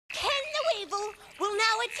Navel will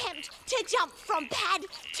now attempt to jump from pad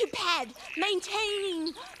to pad,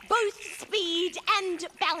 maintaining both speed and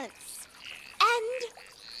balance.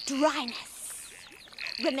 And dryness.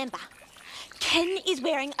 Remember, Ken is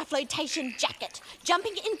wearing a flotation jacket.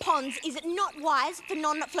 Jumping in ponds is not wise for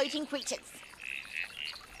non-floating creatures.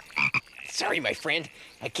 Sorry, my friend.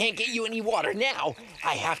 I can't get you any water now.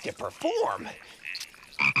 I have to perform.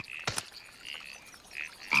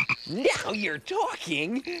 Now you're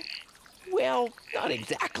talking. Well, not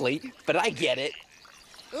exactly, but I get it.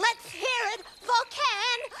 Let's hear it for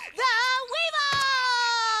Ken the Weaver!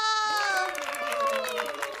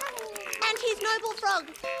 And his noble frog.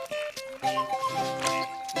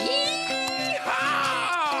 Yee-haw!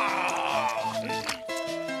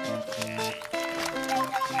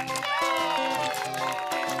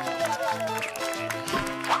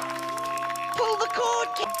 Pull the cord,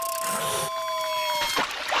 Ken.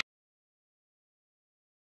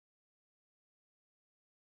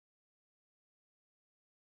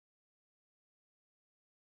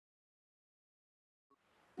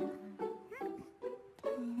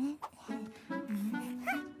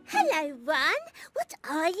 Hello, Ron. What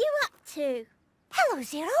are you up to? Hello,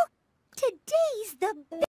 Zero. Today's the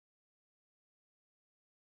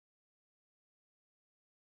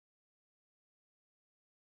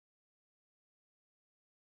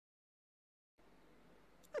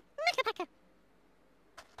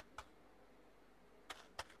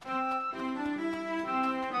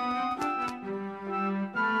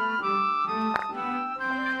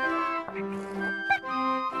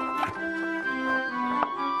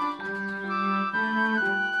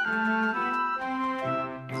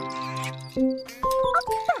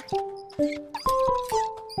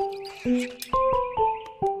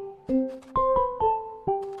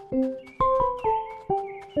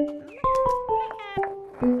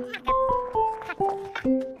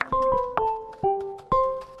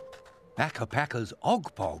Akapaka's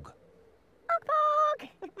Ogpog. Ogpog!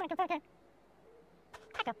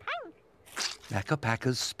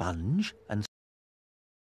 Akapaka's Sponge and